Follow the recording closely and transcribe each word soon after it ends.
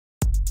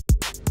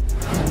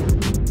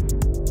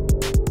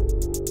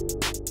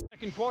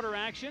Second quarter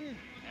action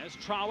as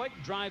Trowick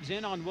drives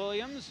in on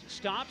Williams,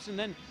 stops, and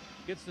then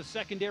gets the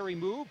secondary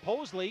move.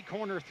 Posley,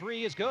 corner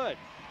three is good.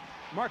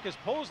 Marcus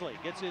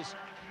Posley gets his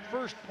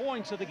first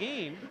points of the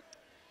game.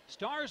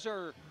 Stars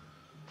are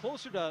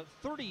closer to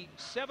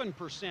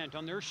 37%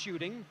 on their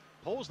shooting.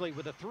 Posley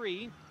with a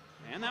three,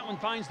 and that one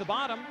finds the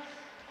bottom.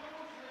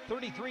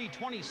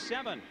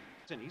 33-27,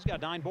 and he's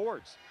got 9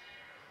 boards.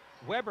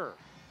 Weber,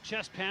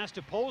 chest pass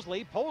to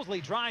Posley.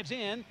 Posley drives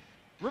in.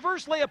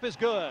 Reverse layup is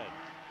good.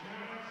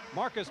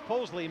 Marcus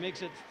Posley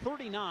makes it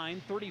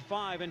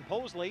 39-35, and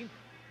Posley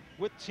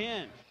with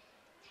 10.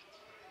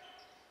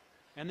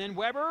 And then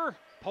Weber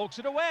pokes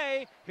it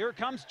away. Here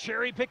comes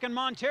cherry picking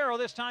Montero.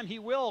 This time he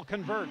will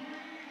convert.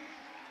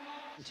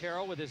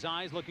 Montero with his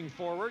eyes looking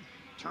forward,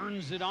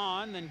 turns it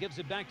on, then gives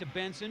it back to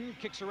Benson,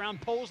 kicks around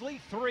Posley,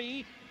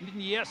 three,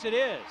 yes it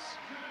is.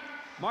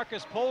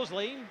 Marcus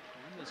Posley,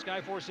 the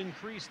Skyforce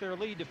increased their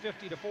lead to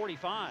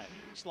 50-45.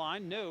 This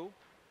line, no,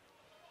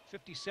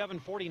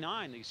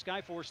 57-49, the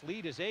Skyforce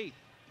lead is 8.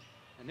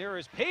 And there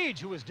is Page,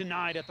 who was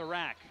denied at the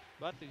rack,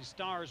 but the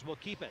Stars will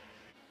keep it.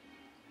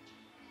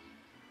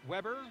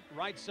 Weber,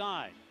 right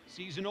side,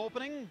 sees an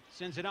opening,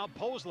 sends it out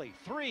Posley,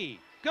 three,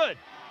 good.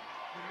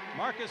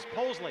 Marcus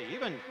Posley,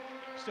 even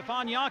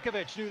Stefan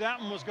Jankovic knew that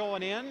one was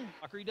going in.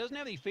 He doesn't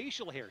have any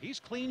facial hair. He's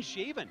clean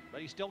shaven,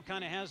 but he still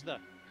kind of has the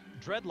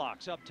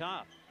dreadlocks up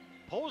top.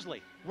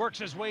 Posley works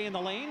his way in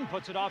the lane,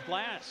 puts it off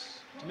glass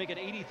to make it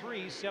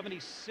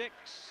 83-76.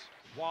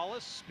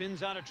 Wallace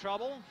spins out of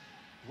trouble,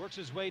 works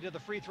his way to the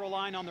free throw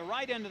line on the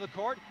right end of the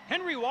court.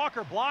 Henry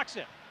Walker blocks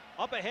it.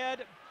 Up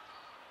ahead,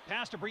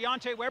 pass to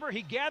Briante Weber.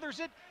 He gathers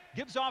it,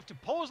 gives off to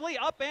Posley,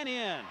 up and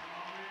in.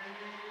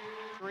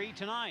 3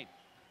 tonight.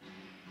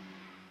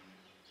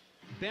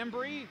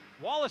 Bembry,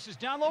 Wallace is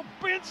down low.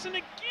 Benson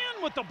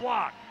again with the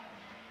block.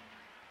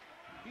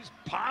 He's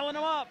piling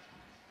them up.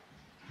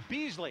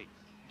 Beasley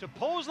to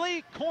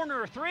Posley,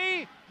 corner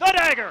three, the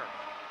dagger.